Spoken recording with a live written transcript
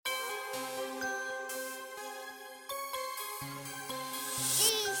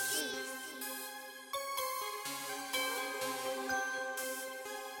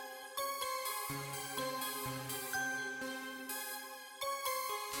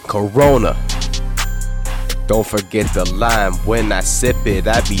Corona. Don't forget the lime. When I sip it,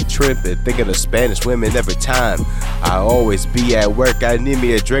 I be tripping, thinking of Spanish women every time. I always be at work, I need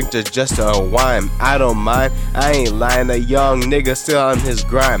me a drink just to unwind. I don't mind, I ain't lying, a young nigga still on his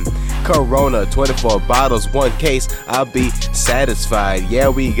grind. Corona, 24 bottles, 1 case, I'll be satisfied. Yeah,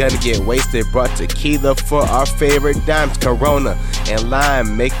 we gonna get wasted, brought tequila for our favorite dimes. Corona and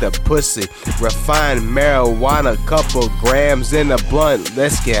lime make the pussy refined. Marijuana, couple grams in a blunt,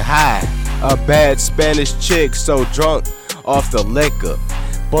 let's get high. A bad Spanish chick, so drunk off the liquor.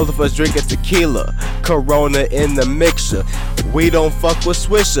 Both of us drinking tequila, Corona in the mixture. We don't fuck with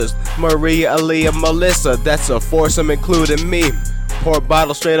swishers. Maria, Aaliyah, Melissa, that's a foursome including me. Pour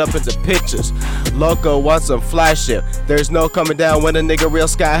bottle straight up into pictures. Loco wants some fly shit. There's no coming down when a nigga real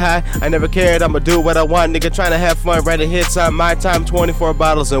sky high. I never cared, I'ma do what I want. Nigga trying to have fun, writing hits on my time. 24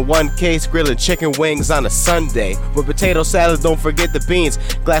 bottles in 1 case, grilling chicken wings on a Sunday. With potato salad, don't forget the beans.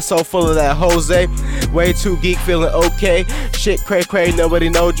 Glass so full of that Jose. Way too geek, feeling okay. Shit cray cray, nobody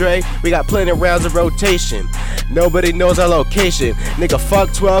know Dre. We got plenty of rounds of rotation. Nobody knows our location. Nigga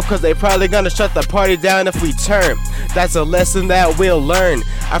fuck 12 cause they probably gonna shut the party down if we turn. That's a lesson that we'll learn.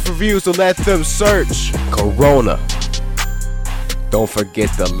 I refuse to let them search. Corona. Don't forget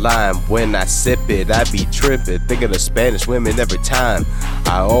the lime. When I sip it, I be tripping, thinking of Spanish women every time.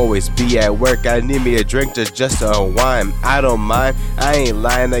 I always be at work, I need me a drink just to unwind. I don't mind, I ain't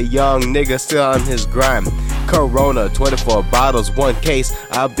lying, a young nigga still on his grind. Corona, 24 bottles, 1 case,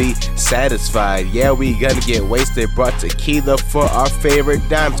 I'll be satisfied. Yeah, we gonna get wasted, brought tequila for our favorite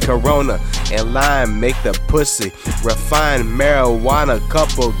dimes. Corona and lime make the pussy refined. Marijuana,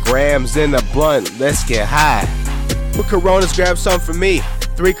 couple grams in a blunt, let's get high. 2 Coronas, grab some for me.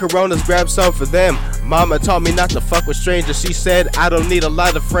 3 Coronas, grab some for them. Mama taught me not to fuck with strangers. She said I don't need a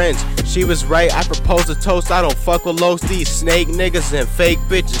lot of friends. She was right, I proposed a toast. I don't fuck with lows, these snake niggas and fake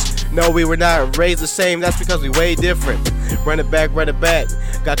bitches. No, we were not raised the same, that's because we way different. Run it back, run it back.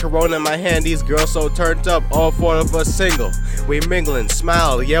 Got Corona in my hand, these girls so turned up. All 4 of us single. We mingling,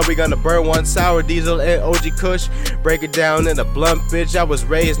 smile. Yeah, we gonna burn 1 sour diesel and OG Kush. Break it down in a blunt, bitch. I was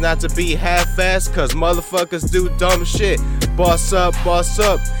raised not to be half-assed, cause motherfuckers do dumb shit. Boss up, boss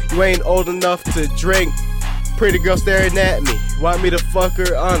up. You ain't old enough to drink. Pretty girl staring at me, want me to fuck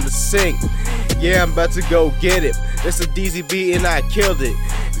her on the sink. Yeah, I'm about to go get it. It's a Deezy beat and I killed it.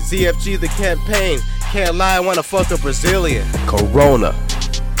 ZFG the campaign, can't lie, I wanna fuck a Brazilian. Corona.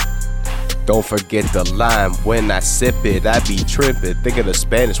 Don't forget the lime. When I sip it, I be tripping, thinking of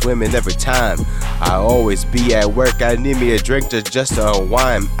Spanish women every time. I always be at work, I need me a drink just to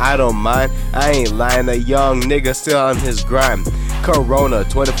unwind. I don't mind, I ain't lying, a young nigga still on his grind. Corona,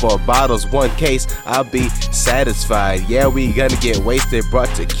 24 bottles, 1 case, I'll be satisfied. Yeah, we gonna get wasted,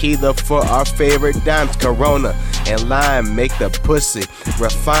 brought tequila for our favorite dimes. Corona and lime make the pussy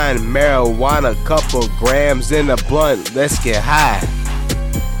refined. Marijuana, couple grams in a blunt, let's get high.